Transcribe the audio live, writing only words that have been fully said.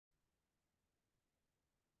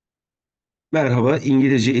Merhaba,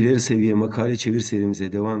 İngilizce ileri seviye makale çevir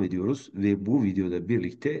serimize devam ediyoruz ve bu videoda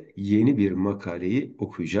birlikte yeni bir makaleyi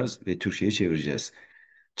okuyacağız ve Türkçe'ye çevireceğiz.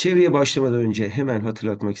 Çevreye başlamadan önce hemen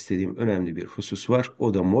hatırlatmak istediğim önemli bir husus var.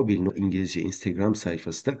 O da Mobil İngilizce Instagram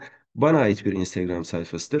sayfası da bana ait bir Instagram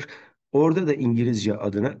sayfasıdır. Orada da İngilizce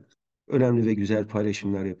adına önemli ve güzel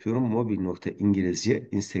paylaşımlar yapıyorum. Mobil.İngilizce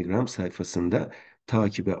Instagram sayfasında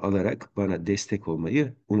takibe alarak bana destek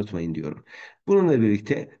olmayı unutmayın diyorum. Bununla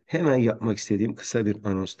birlikte hemen yapmak istediğim kısa bir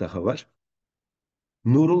anons daha var.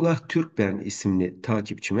 Nurullah Türkben isimli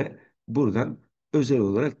takipçime buradan özel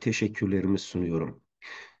olarak teşekkürlerimi sunuyorum.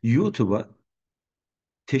 YouTube'a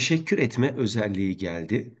teşekkür etme özelliği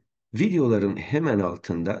geldi. Videoların hemen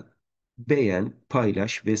altında beğen,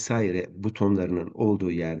 paylaş vesaire butonlarının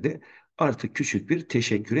olduğu yerde artık küçük bir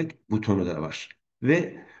teşekkür et butonu da var.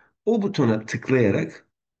 Ve o butona tıklayarak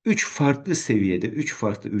 3 farklı seviyede, 3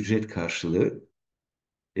 farklı ücret karşılığı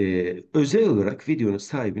özel olarak videonun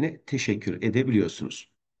sahibine teşekkür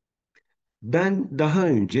edebiliyorsunuz. Ben daha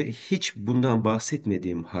önce hiç bundan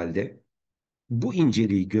bahsetmediğim halde bu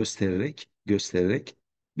inceliği göstererek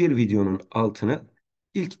bir videonun altına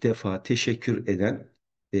ilk defa teşekkür eden,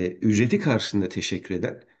 ücreti karşılığında teşekkür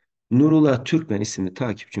eden Nurullah Türkmen isimli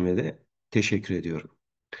takipçime de teşekkür ediyorum.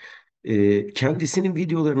 Kendisinin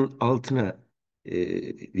videolarının altına e,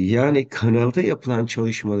 yani kanalda yapılan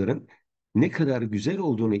çalışmaların ne kadar güzel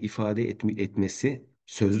olduğunu etmesi,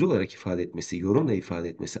 sözlü olarak ifade etmesi, yorumla ifade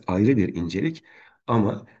etmesi ayrı bir incelik.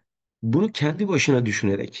 Ama bunu kendi başına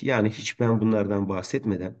düşünerek, yani hiç ben bunlardan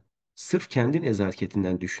bahsetmeden, sırf kendi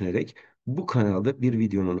nezaketinden düşünerek bu kanalda bir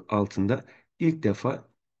videonun altında ilk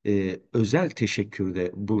defa özel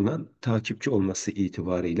teşekkürde bulunan takipçi olması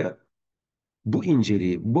itibarıyla bu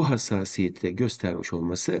inceliği, bu hassasiyeti de göstermiş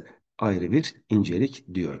olması ayrı bir incelik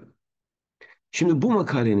diyorum. Şimdi bu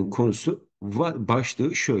makalenin konusu,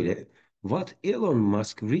 başlığı şöyle: What Elon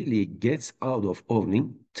Musk really gets out of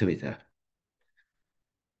owning Twitter.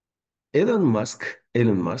 Elon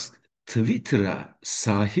Musk Twitter'a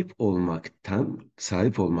sahip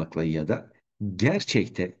olmakla ya da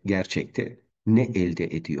gerçekte ne elde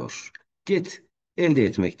ediyor? Get, elde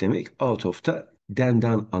etmek demek, out of da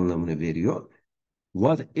dendan anlamını veriyor.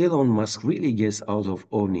 What Elon Musk really gets out of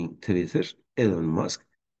owning Twitter, Elon Musk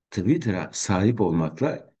Twitter'a sahip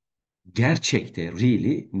olmakla gerçekte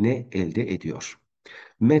really ne elde ediyor?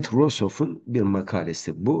 Matt Rossoff'un bir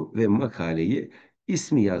makalesi bu ve makaleyi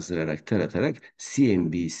ismi yazdırarak taratarak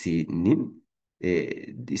CNBC'nin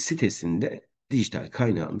sitesinde, dijital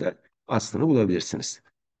kaynağında aslında bulabilirsiniz.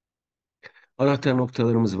 Anahtar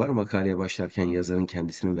noktalarımız var. Makaleye başlarken yazarın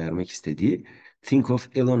kendisinin vermek istediği: Think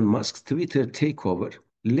of Elon Musk's Twitter takeover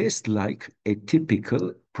less like a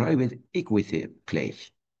typical private equity play.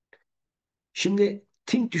 Şimdi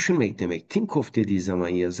think düşünmek demek. Think of dediği zaman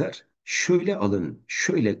yazar şöyle alın,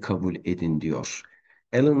 şöyle kabul edin diyor.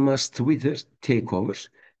 Elon Musk Twitter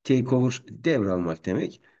takeover. Takeover devralmak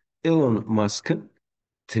demek. Elon Musk'ın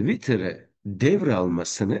Twitter'ı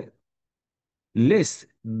devralmasını less,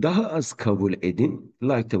 daha az kabul edin,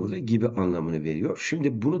 like da burada gibi anlamını veriyor.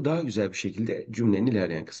 Şimdi bunu daha güzel bir şekilde cümlenin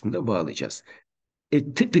ilerleyen kısmında bağlayacağız. A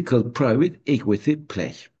typical private equity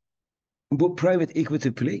play. Bu private equity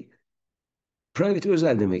play, private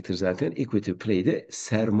özel demektir zaten. Equity play de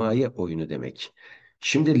sermaye oyunu demek.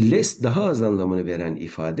 Şimdi less, daha az anlamını veren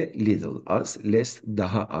ifade little, az, less,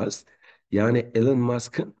 daha az. Yani Elon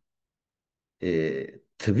Musk'ın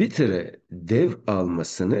Twitter'ı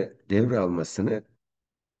devralmasını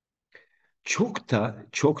çok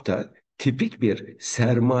da tipik bir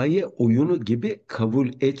sermaye oyunu gibi kabul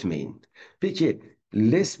etmeyin. Peki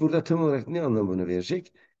less burada tam olarak ne anlamını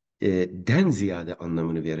verecek? Den ziyade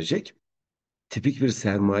anlamını verecek. Tipik bir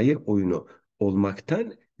sermaye oyunu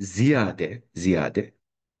olmaktan ziyade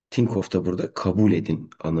think of da burada kabul edin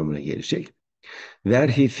anlamına gelecek.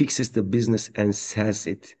 Where he fixes the business and sells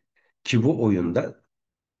it, ki bu oyunda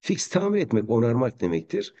fix tamir etmek, onarmak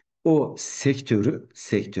demektir. O sektörü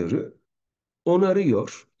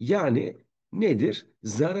onarıyor. Yani nedir?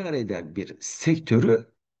 Zarar eden bir sektörü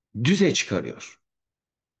düze çıkarıyor.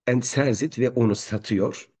 And sells it, ve onu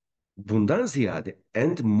satıyor. Bundan ziyade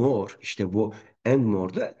and more, işte bu and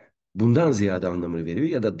more da bundan ziyade anlamını veriyor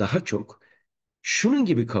ya da daha çok. Şunun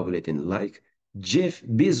gibi kabul edin: like Jeff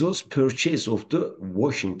Bezos purchase of the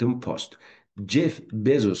Washington Post. Jeff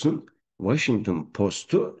Bezos'un Washington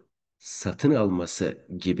Post'u satın alması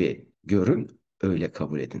gibi görün, öyle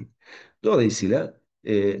kabul edin. Dolayısıyla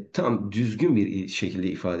tam düzgün bir şekilde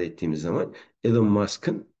ifade ettiğimiz zaman Elon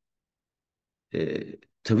Musk'ın e,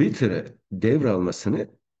 Twitter'ı devralmasını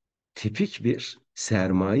tipik bir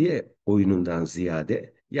sermaye oyunundan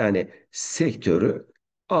ziyade, yani sektörü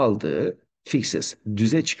aldığı, fixes,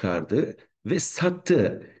 düze çıkardığı ve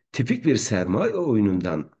sattığı tipik bir sermaye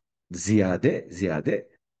oyunundan ziyade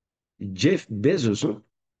Jeff Bezos'un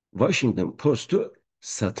Washington Post'u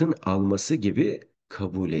satın alması gibi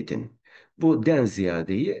kabul edin. Bu den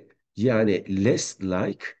ziyadeyi yani less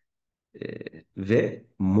like e, ve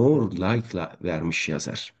more like'la vermiş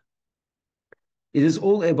yazar. It is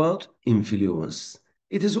all about influence.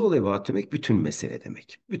 It is all about demek bütün mesele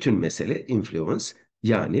demek. Bütün mesele influence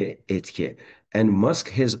yani etki. And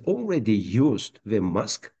Musk has already used ve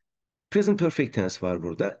Musk present perfect tense var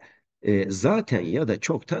burada. Zaten ya da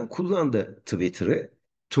çoktan kullandı Twitter'ı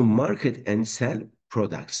to market and sell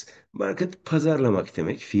products. Market pazarlamak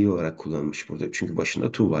demek. Fiil olarak kullanılmış burada. Çünkü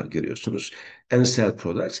başında to var görüyorsunuz. And sell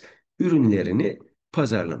products ürünlerini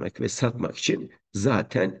pazarlamak ve satmak için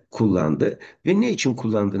zaten kullandı. Ve ne için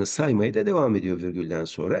kullandığını saymaya da devam ediyor virgülden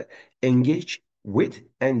sonra. Engage with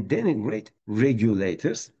and denigrate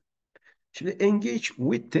regulators. Şimdi engage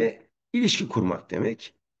with de ilişki kurmak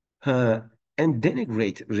demek. Ha, and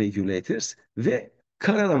denigrate regulators ve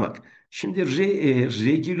karalamak. Şimdi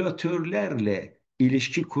regülatörlerle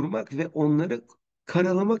ilişki kurmak ve onları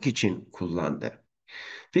karalamak için kullandı.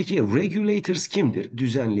 Peki regulators kimdir?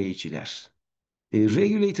 Düzenleyiciler.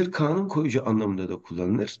 Regulator kanun koyucu anlamında da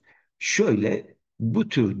kullanılır. Şöyle bu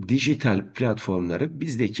tür dijital platformları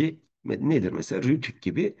bizdeki nedir mesela Rütük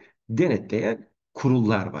gibi denetleyen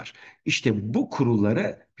kurullar var. İşte bu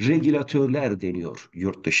kurullara regülatörler deniyor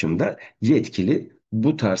yurt dışında. Yetkili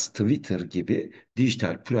bu tarz Twitter gibi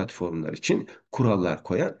dijital platformlar için kurallar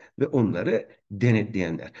koyan ve onları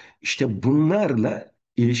denetleyenler. İşte bunlarla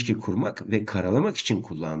ilişki kurmak ve karalamak için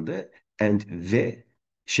kullandığı ve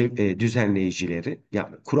düzenleyicileri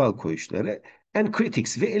yani kural koyucuları and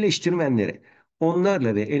critics ve eleştirmenleri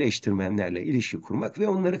onlarla ve eleştirmenlerle ilişki kurmak ve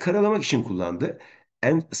onları karalamak için kullandı.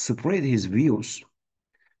 And spread his views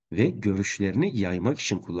ve görüşlerini yaymak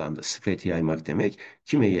için kullandı. Spread yaymak demek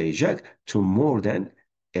kime yayacak? To more than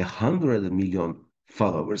 100 milyon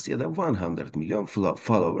followers ya da 100 milyon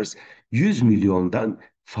followers 100 milyondan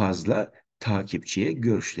fazla takipçiye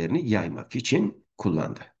görüşlerini yaymak için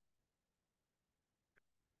kullandı.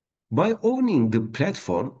 By owning the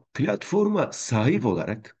platform, platforma sahip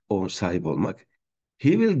olarak, sahip olmak,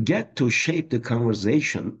 he will get to shape the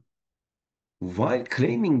conversation while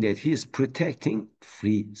claiming that he is protecting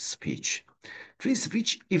free speech. Free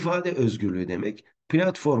speech ifade özgürlüğü demek.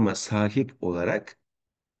 Platforma sahip olarak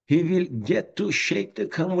he will get to shape the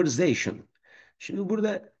conversation. Şimdi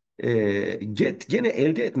burada get gene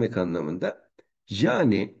elde etmek anlamında.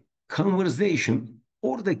 Yani conversation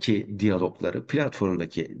oradaki diyalogları,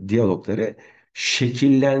 platformdaki diyalogları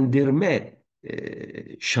şekillendirme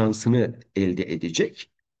şansını elde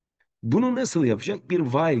edecek. Bunu nasıl yapacak? Bir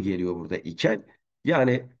while geliyor burada iken.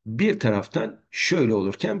 Yani bir taraftan şöyle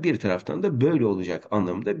olurken bir taraftan da böyle olacak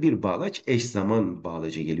anlamında bir bağlaç eş zaman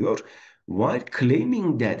bağlacı geliyor. While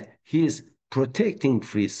claiming that he is protecting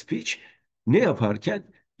free speech ne yaparken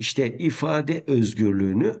işte ifade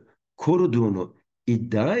özgürlüğünü koruduğunu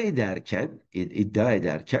iddia ederken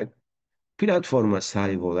platforma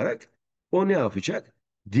sahip olarak o ne yapacak?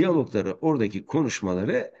 Diyalogları, oradaki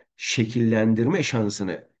konuşmaları şekillendirme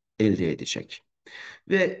şansını elde edecek.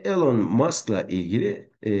 Ve Elon Musk'la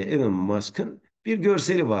ilgili Elon Musk'ın bir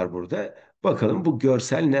görseli var burada. Bakalım bu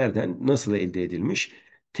görsel nereden, nasıl elde edilmiş?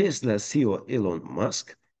 Tesla CEO Elon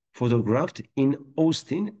Musk, photographed in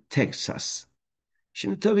Austin, Texas.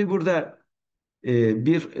 Şimdi tabii burada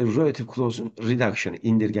bir relative clause'un reduction,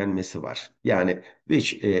 indirgenmesi var. Yani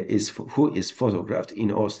who is photographed in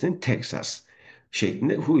Austin, Texas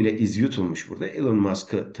şeklinde who ile is yutulmuş burada. Elon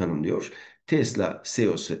Musk'ı tanımlıyor. Tesla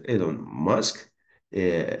CEO'su Elon Musk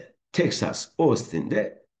Texas,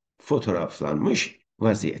 Austin'de fotoğraflanmış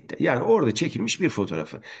vaziyette. Yani orada çekilmiş bir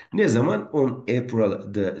fotoğrafı. Ne zaman? On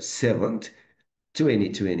April the 7th,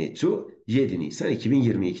 2022, 7 Nisan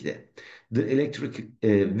 2022'de. The Electric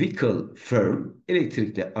Vehicle Firm,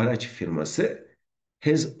 elektrikli araç firması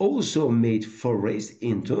has also made forays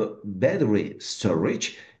into battery storage.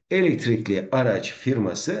 Elektrikli araç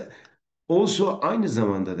firması also aynı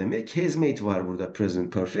zamanda demek has made var burada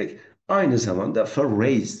present perfect. Aynı zamanda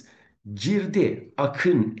forays girdi,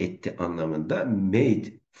 akın etti anlamında made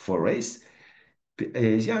forays.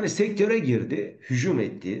 Yani sektöre girdi, hücum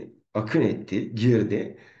etti, akın etti,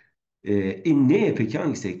 girdi. Neye peki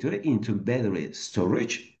hangi sektöre? Into battery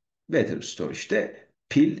storage. Battery storage'de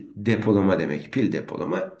pil depolama demek. Pil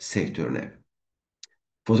depolama sektörüne.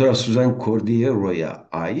 Fotoğraf Suzan Cordillero'ya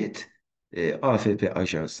ait AFP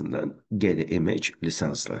ajansından Getty Image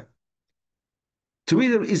lisanslı.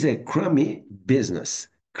 Twitter is a crummy business.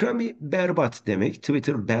 Crummy berbat demek.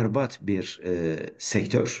 Twitter berbat bir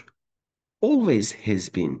sektör. always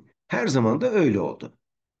has been. Her zaman da öyle oldu.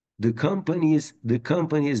 The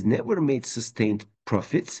companies never made sustained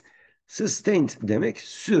profits. Sustained demek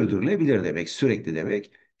sürdürülebilir demek, sürekli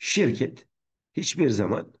demek. Şirket hiçbir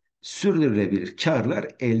zaman sürdürülebilir karlar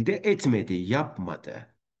elde etmedi, yapmadı.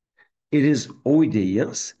 It is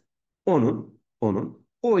audience, onun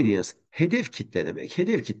audience, hedef kitle demek.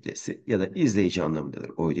 Hedef kitlesi ya da izleyici anlamındadır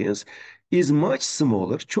audience. Is much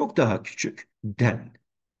smaller, çok daha küçük than.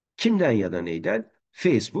 Kimden ya da neyden?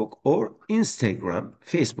 Facebook or Instagram.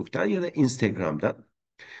 Facebook'tan ya da Instagram'dan.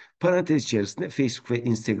 Parantez içerisinde Facebook ve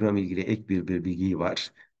Instagram ilgili ek bir bilgi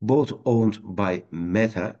var. Both owned by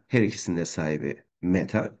Meta. Her ikisinin de sahibi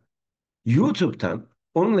Meta. YouTube'dan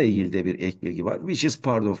onunla ilgili de bir ek bilgi var. Which is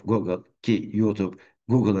part of Google, ki YouTube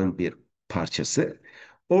Google'ın bir parçası.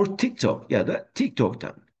 Or TikTok ya da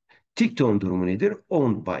TikTok'tan. TikTok'un durumu nedir?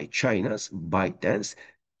 Owned by China's ByteDance.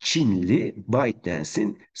 Çinli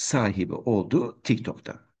ByteDance'in sahibi olduğu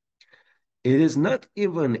TikTok'tan. It is not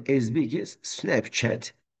even as big as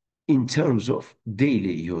Snapchat in terms of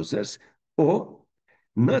daily users. O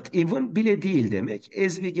not even bile değil demek.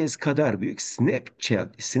 As big as kadar büyük.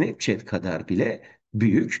 Snapchat kadar bile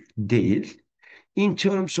büyük değil. In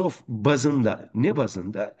terms of bazında, ne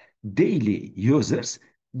bazında? Daily users,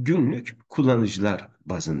 günlük kullanıcılar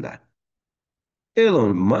bazında.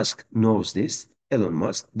 Elon Musk knows this. Elon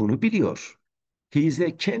Musk bunu biliyor. He is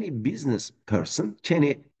a canny business person.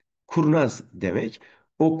 Canny kurnaz demek.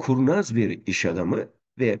 O kurnaz bir iş adamı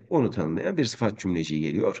ve onu tanımlayan bir sıfat cümleci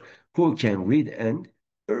geliyor. Who can read an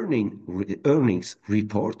earnings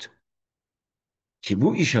report, ki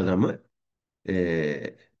bu iş adamı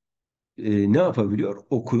e, ne yapabiliyor?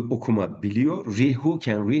 Okuma biliyor. Who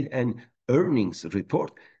can read an earnings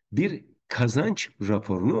report? Bir kazanç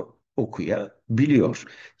raporunu okuyabiliyor.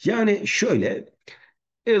 Yani şöyle,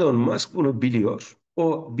 Elon Musk bunu biliyor.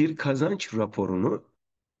 O bir kazanç raporunu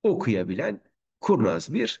okuyabilen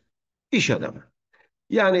kurnaz bir iş adamı.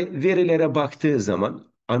 Yani verilere baktığı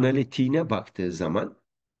zaman, analitiğine baktığı zaman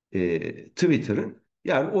Twitter'ın,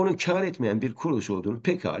 yani onun kar etmeyen bir kuruluş olduğunu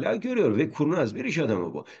pekala görüyor ve kurnaz bir iş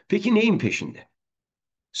adamı bu. Peki neyin peşinde?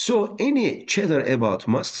 So any chatter about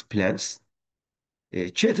Musk's plans,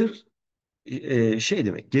 chatter şey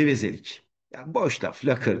demek, gevezelik. Yani boş laf,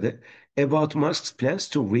 lakırdı. About Musk's plans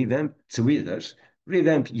to revamp Twitter.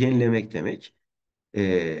 Revamp yenilemek demek.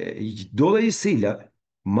 Dolayısıyla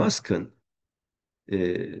Musk'ın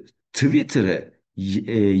e, Twitter'ı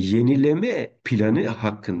yenileme planı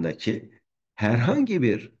hakkındaki herhangi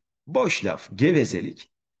bir boş laf,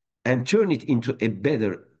 gevezelik, and turn it into a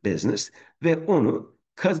better business, ve onu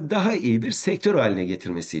daha iyi bir sektör haline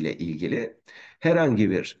getirmesiyle ilgili herhangi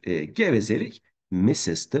bir gevezelik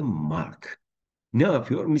misses the mark. Ne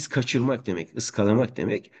yapıyor? Mis kaçırmak demek, ıskalamak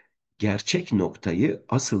demek. Gerçek noktayı,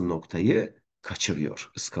 asıl noktayı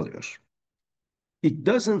kaçırıyor, ıskalıyor. It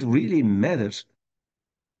doesn't really matter.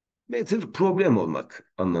 Matter problem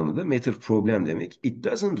olmak anlamında. Matter problem demek. It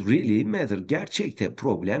doesn't really matter. Gerçekte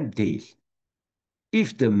problem değil.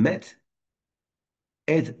 If the math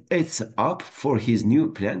adds up for his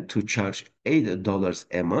new plan to charge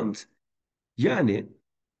 $8 a month. Yani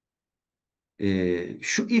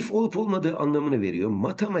şu if olup olmadığı anlamını veriyor.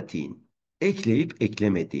 Matematiğin ekleyip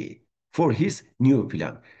eklemediği. For his new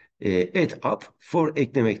plan. Add up, for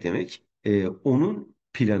eklemek demek. Onun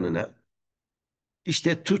planına.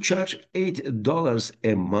 İşte to charge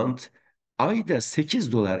 $8 a month. Ayda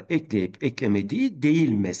 $8 ekleyip eklemediği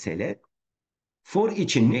değil mesele. For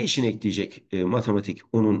için ne için ekleyecek matematik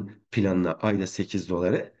onun planına ayda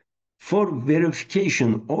 $8? For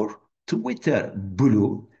verification or Twitter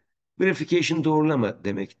blue. Verification doğrulama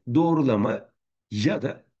demek. Doğrulama ya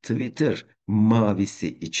da Twitter mavisi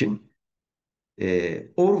için,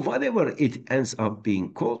 or whatever it ends up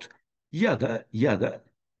being called, ya da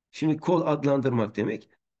şimdi call adlandırmak demek,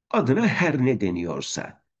 adına her ne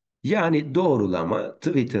deniyorsa, yani doğrulama,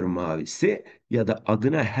 Twitter mavisi ya da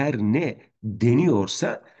adına her ne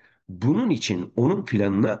deniyorsa, bunun için onun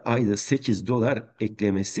planına ayda $8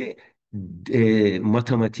 eklemesi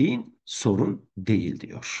matematiğin sorun değil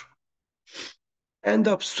diyor. End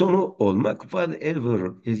up sonu olmak,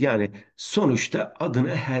 whatever, yani sonuçta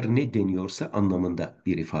adına her ne deniyorsa anlamında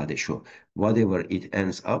bir ifade şu. Whatever it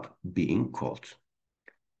ends up being called.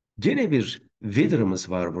 Gene bir whether'ımız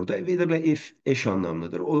var burada. Whether ile if eş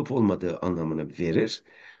anlamlıdır. Olup olmadığı anlamını verir.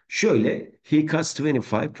 Şöyle, he cuts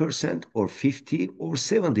 25% or 50 or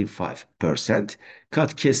 75%.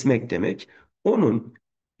 Kat kesmek demek. Onun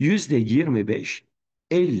 %25,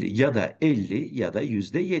 50 ya da 50 ya da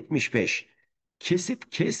 %75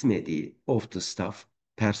 kesip kesmediği of the staff,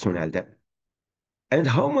 personelden. And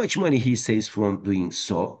how much money he saves from doing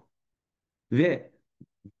so? Ve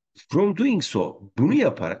from doing so, bunu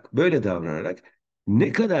yaparak, böyle davranarak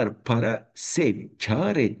ne kadar para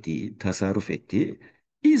kâr ettiği, tasarruf ettiği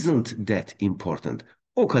isn't that important.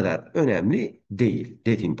 O kadar önemli değil.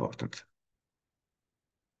 That important.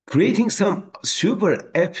 Creating some super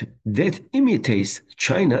app that imitates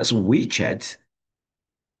China's WeChat.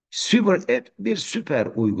 Super app bir süper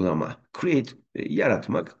uygulama. Create,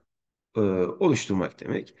 yaratmak, oluşturmak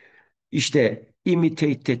demek. İşte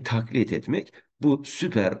imitate de taklit etmek. Bu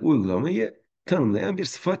süper uygulamayı tanımlayan bir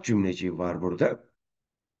sıfat cümleciği var burada.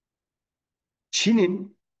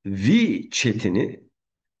 Çin'in WeChat'ini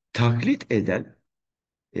taklit eden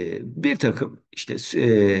bir takım işte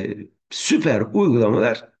süper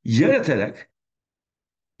uygulamalar yaratarak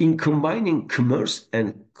in combining commerce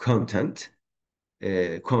and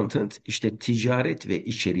content işte ticaret ve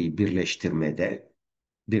içeriği birleştirmede.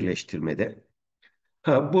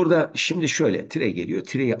 Ha, burada şimdi şöyle tire geliyor.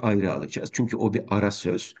 Tireyi ayrı alacağız. Çünkü o bir ara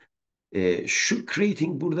söz. Şu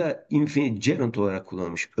creating burada infinite gerund olarak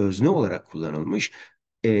kullanılmış, özne olarak kullanılmış.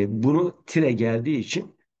 Bunu tire geldiği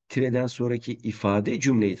için tireden sonraki ifade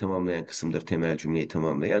cümleyi tamamlayan kısımdır, temel cümleyi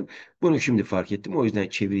tamamlayan. Bunu şimdi fark ettim. O yüzden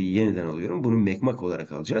çeviriyi yeniden alıyorum. Bunu mekmak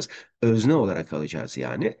olarak alacağız. Özne olarak alacağız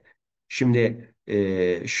yani. Şimdi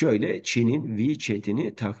şöyle Çin'in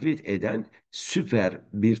WeChat'ini taklit eden süper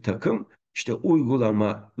bir takım işte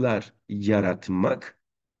uygulamalar yaratmak.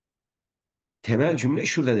 Temel cümle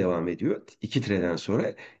şurada devam ediyor. İki tireden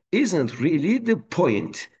sonra. Isn't really the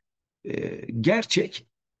point. Gerçek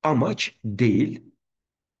amaç değil,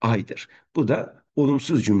 aydır. Bu da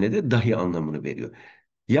olumsuz cümlede dahi anlamını veriyor.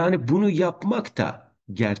 Yani bunu yapmak da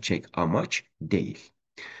gerçek amaç değil.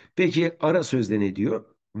 Peki ara sözde ne diyor?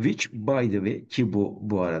 Which by the way ki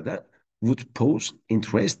bu arada would pose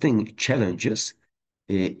interesting challenges,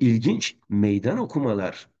 ilginç meydan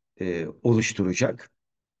okumalar oluşturacak.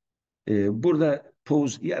 Burada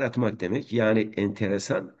pose yaratmak demek yani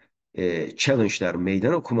enteresan challenge'lar,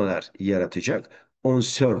 meydan okumalar yaratacak. On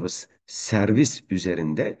service, servis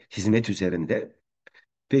üzerinde, hizmet üzerinde.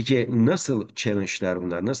 Peki nasıl challenge'lar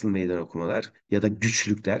bunlar, nasıl meydan okumalar ya da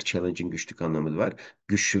güçlükler, challenge'in güçlük anlamı var.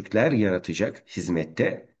 Güçlükler yaratacak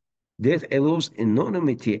hizmette. That allows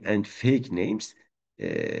anonymity and fake names.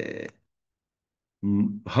 E,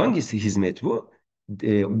 Hangisi hizmet bu?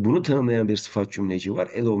 Bunu tanımlayan bir sıfat cümleci var.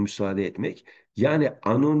 Elo müsaade etmek. Yani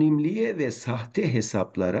anonimliğe ve sahte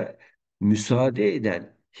hesaplara müsaade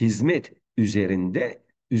eden hizmet üzerinde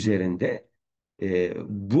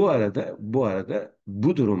bu arada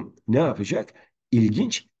bu durum ne yapacak?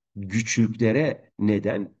 İlginç güçlüklere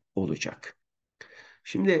neden olacak.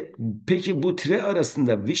 Şimdi peki bu tire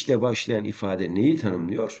arasında which ile başlayan ifade neyi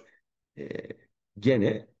tanımlıyor? E,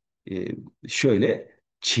 Gene e, şöyle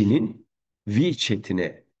Çin'in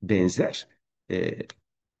WeChat'ine benzer e,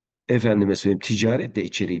 efendime söyleyeyim ticaretle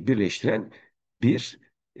içeriği birleştiren bir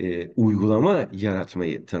uygulama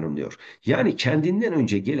yaratmayı tanımlıyor. Yani kendinden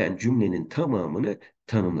önce gelen cümlenin tamamını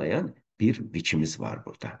tanımlayan bir biçimiz var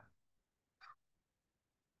burada.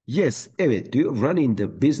 Yes, evet diyor. Running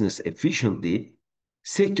the business efficiently,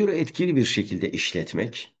 sektörü etkili bir şekilde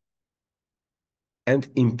işletmek and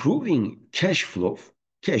improving cash flow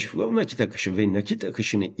nakit akışı ve nakit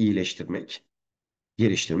akışını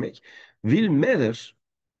geliştirmek will matter,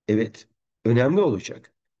 evet, önemli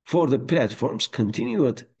olacak. For the platform's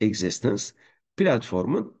continued existence,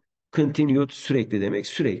 platformun continued sürekli demek,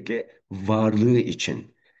 sürekli varlığı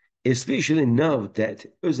için. Especially now that,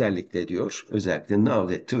 özellikle diyor, özellikle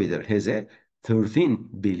now that Twitter has a 13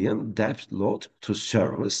 billion debt load to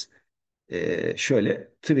service.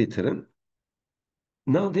 Şöyle Twitter'ın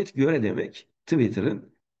Naudet göre demek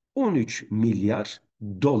Twitter'ın 13 milyar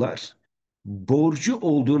dolar borcu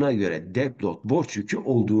olduğuna göre, deadlock, borç yükü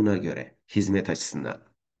olduğuna göre hizmet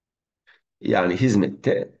açısından. Yani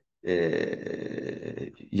hizmette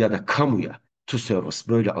ya da kamuya to service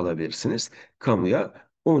böyle alabilirsiniz. Kamuya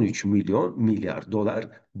 13 milyar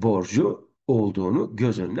dolar borcu olduğunu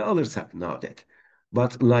göz önüne alırsak Naudet.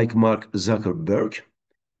 But like Mark Zuckerberg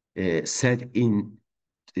said in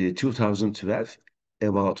 2012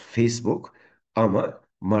 about Facebook, ama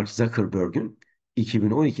Mark Zuckerberg'ün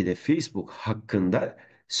 2012'de Facebook hakkında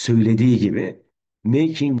söylediği gibi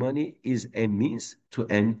making money is a means to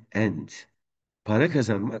an end. Para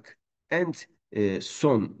kazanmak end,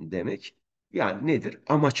 son demek. Yani nedir?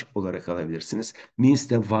 Amaç olarak alabilirsiniz. Means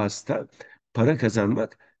de vasıta. Para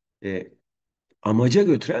kazanmak e, amaca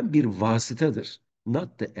götüren bir vasıtadır.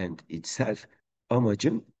 Not the end itself.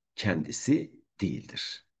 Amacın kendisi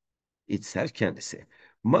değildir. İtself kendisi.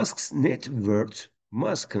 Musk's net worth,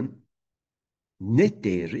 Musk'ın net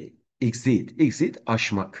değeri exceed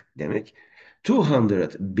aşmak demek.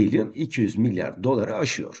 200 billion 200 milyar doları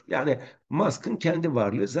aşıyor. Yani Musk'ın kendi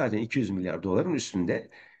varlığı zaten 200 milyar doların üstünde.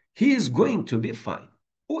 He is going to be fine.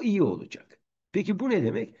 O iyi olacak. Peki bu ne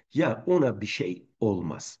demek? Ya ona bir şey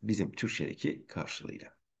olmaz. Bizim Türkçedeki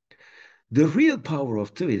karşılığıyla. The real power of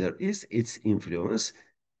Twitter is its influence.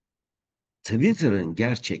 Twitter'ın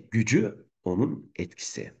gerçek gücü onun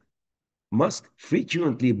etkisi. Musk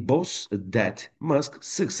frequently boasts that. Musk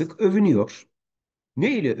sık sık övünüyor.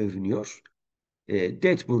 Ne ile övünüyor?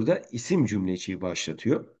 That burada isim cümleciği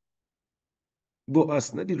başlatıyor. Bu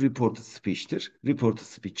aslında bir reported speech'tir. Reported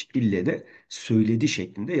speech ille de söyledi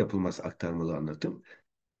şeklinde yapılmaz, aktarmalı anlatım.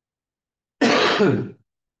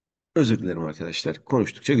 Özür dilerim arkadaşlar.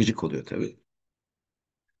 Konuştukça gıcık oluyor tabii.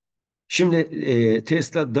 Şimdi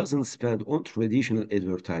Tesla doesn't spend on traditional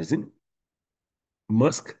advertising.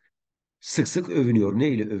 Musk sık sık övünüyor. Ne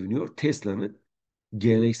ile övünüyor? Tesla'nın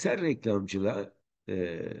geleneksel reklamcılığa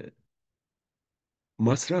e,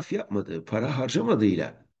 masraf yapmadığı, para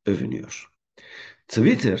harcamadığıyla övünüyor.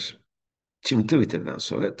 Twitter, şimdi Twitter'dan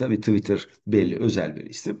sonra tabii Twitter belli özel bir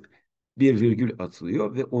isim. Bir virgül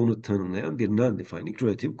atılıyor ve onu tanımlayan bir non-defining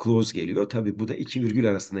creative clause geliyor. Tabii bu da iki virgül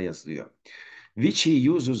arasında yazılıyor. Which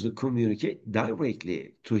he uses to communicate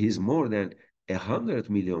directly to his more than 100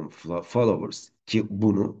 million followers, ki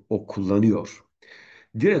bunu o kullanıyor.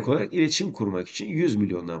 Direkt olarak iletişim kurmak için 100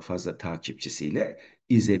 milyondan fazla takipçisiyle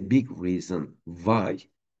is a big reason why,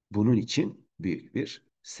 bunun için büyük bir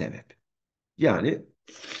sebep. Yani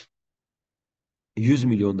 100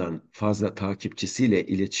 milyondan fazla takipçisiyle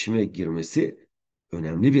iletişime girmesi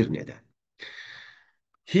önemli bir neden.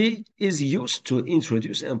 He is used to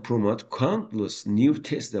introduce and promote countless new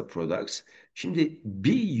Tesla products. Şimdi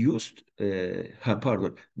be used,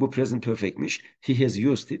 pardon, bu present perfectmiş. He has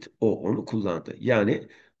used it, o onu kullandı. Yani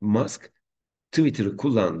Musk Twitter'ı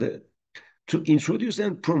kullandı. To introduce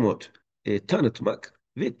and promote, tanıtmak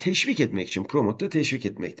ve teşvik etmek için, promote da teşvik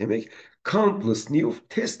etmek demek. Countless new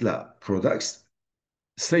Tesla products,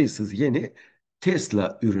 sayısız yeni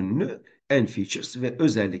Tesla ürününü and features ve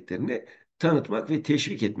özelliklerini tanıtmak ve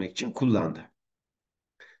teşvik etmek için kullandı.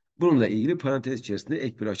 Bununla ilgili parantez içerisinde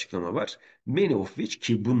ek bir açıklama var. Many of which,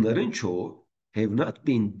 ki bunların çoğu, have not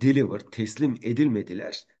been delivered, teslim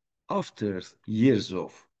edilmediler. After years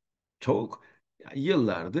of talk, yani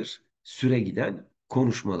yıllardır süre giden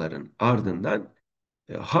konuşmaların ardından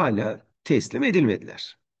hala teslim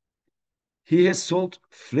edilmediler. He has sold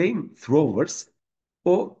flamethrowers.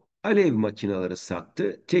 O alev makineleri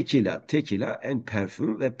sattı. Tequila and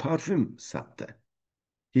perfume ve parfüm sattı.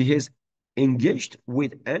 He has engaged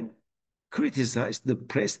with and criticized the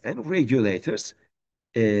press and regulators.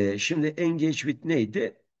 Şimdi engage with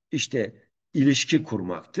neydi? İşte ilişki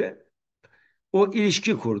kurmaktı. O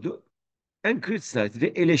ilişki kurdu. And criticized ve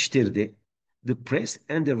eleştirdi. The press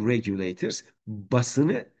and the regulators,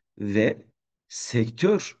 basını ve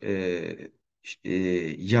sektör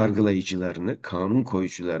yargılayıcılarını, kanun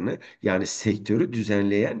koyucularını, yani sektörü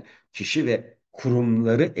düzenleyen kişi ve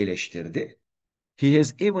kurumları eleştirdi. He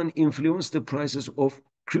has even influenced the prices of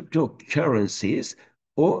cryptocurrencies.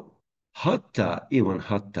 O hatta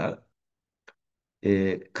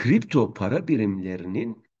kripto para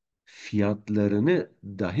birimlerinin fiyatlarını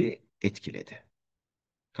dahi etkiledi.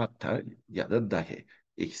 Hatta ya da dahi.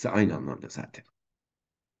 İkisi aynı anlamda zaten.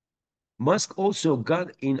 Musk also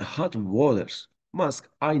got in hot water. Musk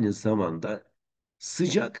aynı zamanda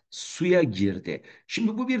sıcak suya girdi.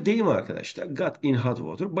 Şimdi bu bir deyim arkadaşlar. Got in hot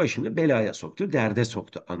water, başını belaya soktu, derde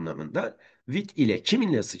soktu anlamında. With ile,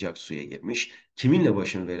 kiminle sıcak suya girmiş, kiminle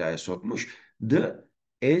başını belaya sokmuş. The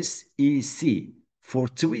SEC for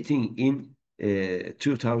tweeting in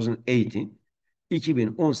 2018,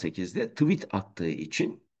 2018'de tweet attığı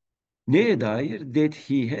için. Neye dair? That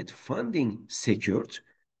he had funding secured.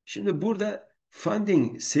 Şimdi burada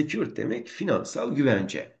funding secured demek finansal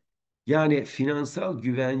güvence. Yani finansal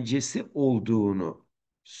güvencesi olduğunu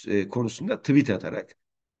konusunda tweet atarak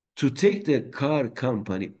to take the car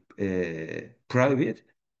company private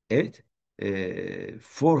at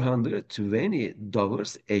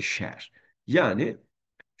 $420 a share. Yani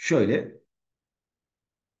şöyle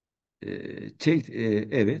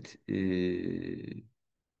evet,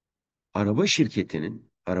 araba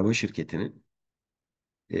şirketinin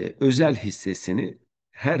özel hissesini,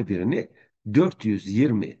 her birini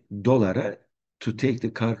 420 dolara, to take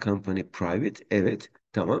the car company private, evet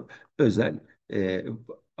tamam, özel e,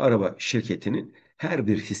 araba şirketinin her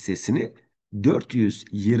bir hissesini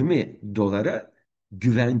 420 dolara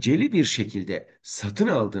güvenceli bir şekilde satın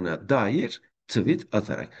aldığına dair tweet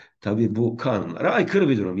atarak. Tabii bu kanunlara aykırı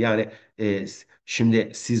bir durum. Yani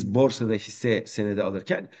Şimdi siz borsada hisse senedi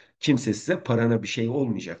alırken kimse size parana bir şey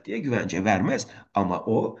olmayacak diye güvence vermez. Ama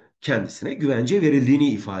o kendisine güvence verildiğini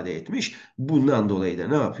ifade etmiş. Bundan dolayı da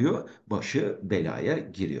ne yapıyor? Başı belaya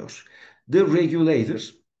giriyor. The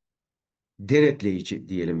regulator, denetleyici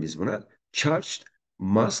diyelim biz buna, charged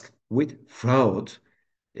MUSK with fraud.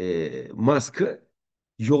 MUSK'ı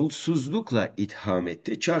yolsuzlukla itham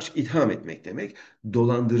etti. Charge itham etmek demek.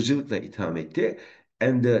 Dolandırıcılıkla itham etti.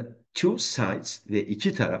 And the two sides ve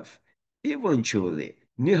iki taraf eventually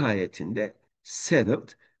nihayetinde settled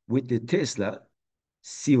with the Tesla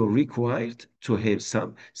CEO required to have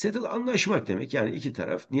some. Settle anlaşmak demek. Yani iki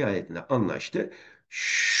taraf nihayetinde anlaştı.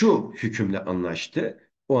 Şu hükümle anlaştı.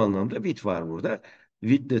 O anlamda bit var burada.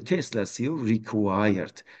 With the Tesla CEO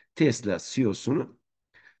required. Tesla CEO'sunun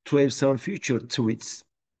to have some future tweets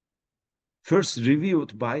first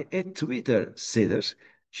reviewed by a Twitter sitter.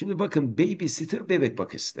 Şimdi bakın babysitter bebek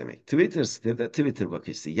bakıcısı demek. Twitter sitter de Twitter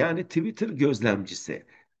bakıcısı. Yani Twitter gözlemcisi.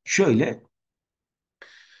 Şöyle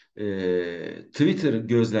Twitter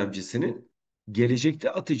gözlemcisinin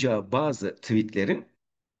gelecekte atacağı bazı tweetlerin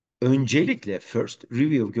öncelikle first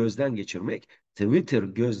review gözden geçirmek Twitter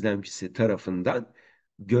gözlemcisi tarafından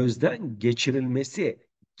gözden geçirilmesi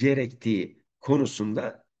gerektiği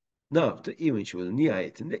konusunda ne yaptı? Eventually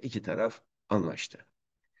nihayetinde iki taraf anlaştı.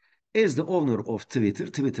 As the owner of Twitter,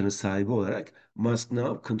 Twitter'ın sahibi olarak Musk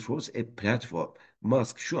now controls a platform.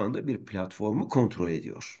 Musk şu anda bir platformu kontrol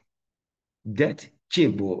ediyor. That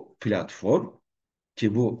ki bu platform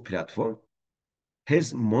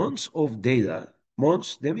has months of data.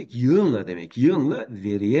 Months demek yığınla demek. Yığınla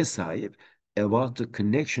veriye sahip about the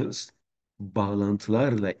connections,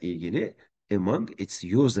 bağlantılarla ilgili among its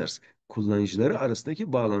users, kullanıcıları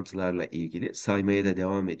arasındaki bağlantılarla ilgili saymaya da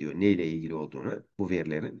devam ediyor. Neyle ilgili olduğunu bu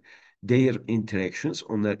verilerin. Their interactions,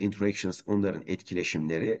 onların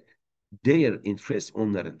etkileşimleri. Their interest,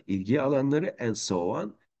 onların ilgi alanları and so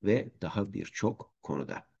on ve daha birçok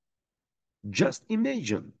konuda. Just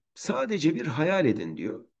imagine. Sadece bir hayal edin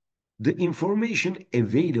diyor. The information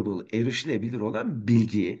available, erişilebilir olan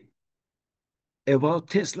bilgi about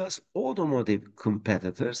Tesla's automotive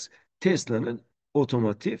competitors, Tesla'nın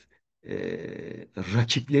otomotiv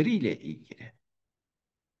rakipleriyle ilgili.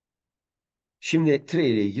 Şimdi Tre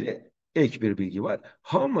ile ilgili ek bir bilgi var.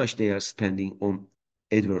 How much they are spending on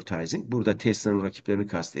advertising. Burada Tesla'nın rakiplerini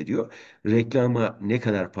kastediyor. Reklama ne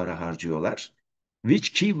kadar para harcıyorlar?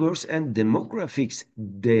 Which keywords and demographics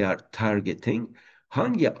they are targeting.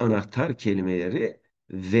 Hangi anahtar kelimeleri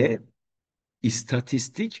ve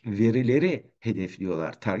istatistik verileri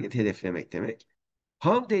hedefliyorlar? Target hedeflemek demek.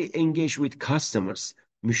 How they engage with customers,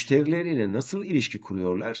 müşterileriyle nasıl ilişki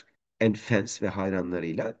kuruyorlar? And fans ve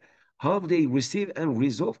hayranlarıyla. How they receive and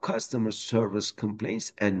resolve customer service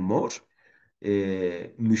complaints and more.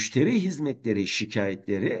 Müşteri hizmetleri,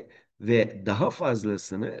 şikayetleri ve daha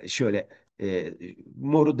fazlasını şöyle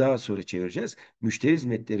moru daha sonra çevireceğiz. Müşteri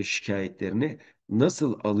hizmetleri şikayetlerini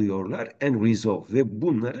nasıl alıyorlar and resolve ve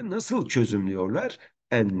bunları nasıl çözümlüyorlar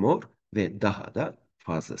and more ve daha da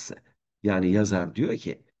fazlası. Yani yazar diyor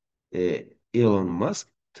ki Elon Musk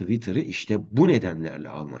Twitter'ı işte bu nedenlerle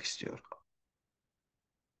almak istiyor.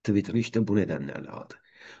 Twitter'ı işte bu nedenlerle aldı.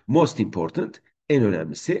 Most important, en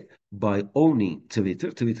önemlisi by owning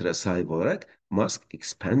Twitter, Twitter'a sahip olarak Musk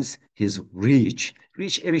expands his reach.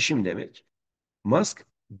 Reach erişim demek. Musk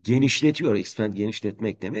genişletiyor, expand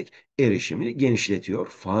genişletmek demek, erişimini genişletiyor.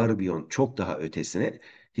 Far beyond, çok daha ötesine.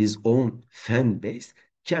 His own fan base,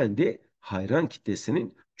 kendi hayran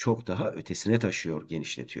kitlesinin çok daha ötesine taşıyor,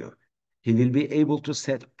 genişletiyor. He will be able to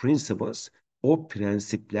set principles, o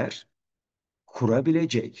prensipler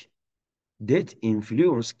kurabilecek. That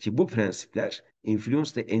influence, ki bu prensipler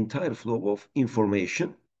influence the entire flow of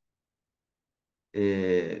information,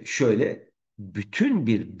 şöyle bütün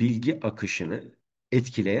bir bilgi akışını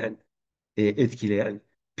etkileyen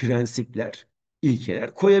prensipler,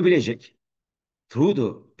 ilkeler koyabilecek. Through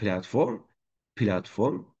the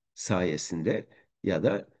platform sayesinde ya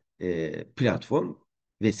da platform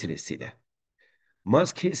vesilesiyle.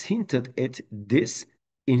 Musk has hinted at this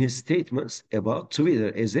in his statements about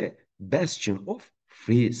Twitter as a bastion of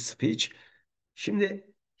free speech.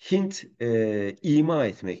 Şimdi hint ima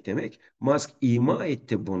etmek demek. Musk ima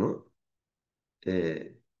etti bunu. E,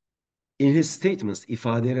 in his statements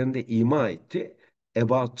ifadelerinde ima etti.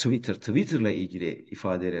 About Twitter, Twitter'la ilgili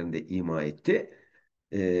ifadelerinde ima etti.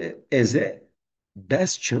 As a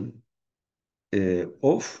bastion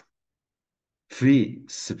of free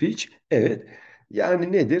speech. Evet.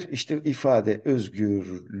 Yani nedir? İşte ifade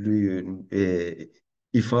özgürlüğün evet,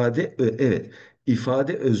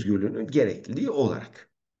 ifade özgürlüğünün gerekliliği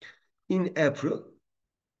olarak. In April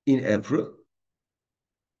in April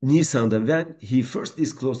Nisan'da when he first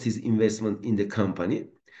disclosed his investment in the company.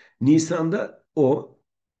 Nisan'da o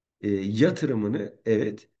yatırımını,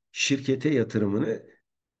 evet, şirkete yatırımını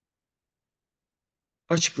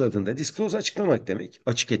açıkladığında, disclose açıklamak demek,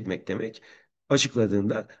 açık etmek demek.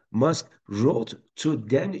 Açıkladığında Musk wrote to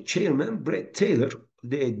then chairman Brett Taylor.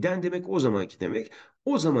 Then demek o zamanki demek.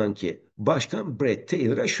 O zamanki başkan Brett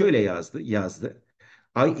Taylor'a şöyle yazdı.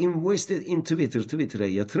 I invested in Twitter. Twitter'a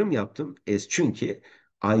yatırım yaptım. Çünkü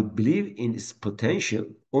I believe in its potential.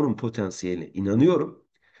 Onun potansiyeline inanıyorum.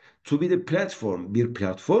 To be the platform, bir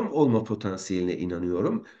platform olma potansiyeline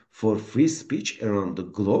inanıyorum. For free speech around the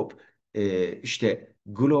globe. İşte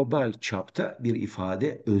global çapta bir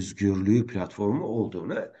ifade özgürlüğü platformu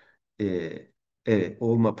olduğuna e,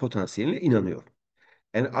 olma potansiyeline inanıyorum.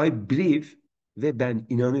 And I believe ve ben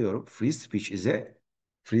inanıyorum free speech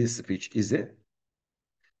is a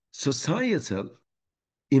societal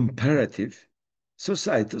imperative.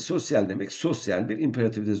 Society, sosyal demek. Sosyal bir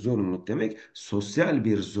imperatif de zorunluluk demek. Sosyal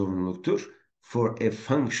bir zorunluluktur. For a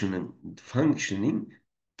functioning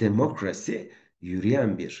democracy,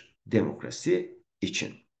 yürüyen bir demokrasi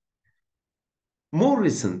için. More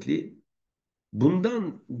recently,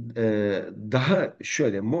 bundan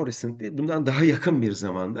more recently, bundan daha yakın bir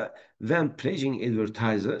zamanda, when pledging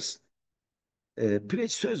advertisers, pledge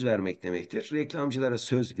söz vermek demektir. Reklamcılara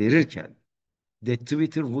söz verirken, that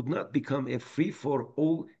Twitter would not become a free for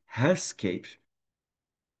all hellscape.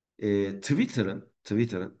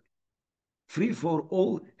 Twitter'ın free for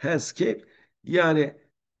all hellscape, yani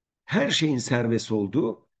her şeyin serbest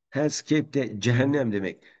olduğu, hellscape de cehennem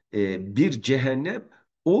demek. Bir cehennem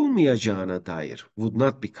olmayacağına dair, would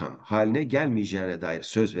not become, haline gelmeyeceğine dair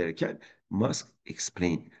söz verirken Musk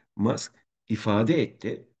explain. Musk ifade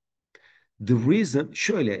etti. The reason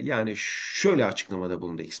şöyle, yani şöyle açıklamada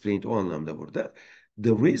bulundu. Explained o anlamda burada. The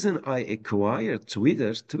reason I acquired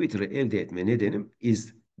Twitter'ı elde etme nedenim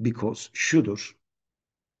is because şudur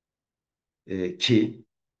ki,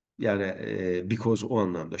 yani because o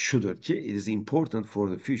anlamda şudur ki it is important for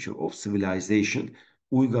the future of civilization,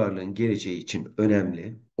 uygarlığın geleceği için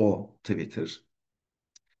önemli o Twitter.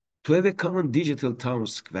 To have a common digital town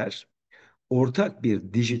square, ortak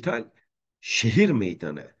bir dijital şehir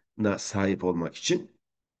meydanına sahip olmak için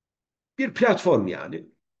bir platform yani.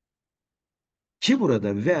 Ki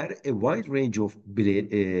burada where a wide range of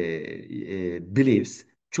beliefs,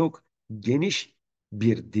 çok geniş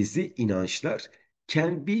bir dizi inançlar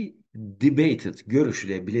can be debated,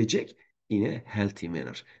 görüşülebilecek in a healthy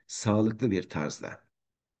manner, sağlıklı bir tarzda.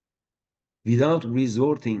 Without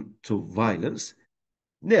resorting to violence,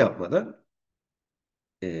 ne yapmadan?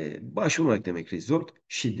 Başvurmak demek resort,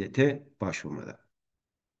 şiddete başvurmadan.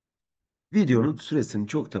 Videonun süresinin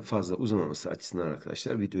çok da fazla uzamaması açısından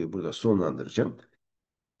arkadaşlar videoyu burada sonlandıracağım.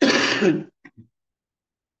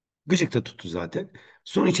 Gıcık da tuttu zaten.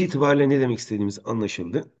 Sonuç itibariyle ne demek istediğimiz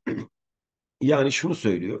anlaşıldı. Yani şunu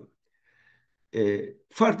söylüyor.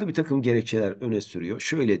 Farklı bir takım gerekçeler öne sürüyor.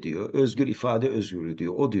 Şöyle diyor. Özgür ifade özgürlüğü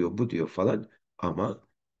diyor. O diyor, bu diyor falan. Ama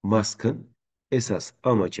Musk'ın esas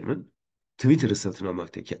amacının, Twitter'ı satın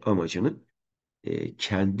almaktaki amacının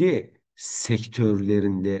kendi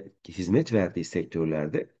sektörlerinde, hizmet verdiği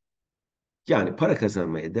sektörlerde, yani para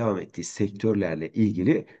kazanmaya devam ettiği sektörlerle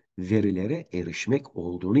ilgili verilere erişmek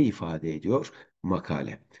olduğunu ifade ediyor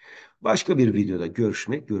makale. Başka bir videoda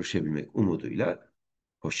görüşebilmek umuduyla.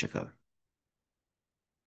 Hoşça kalın.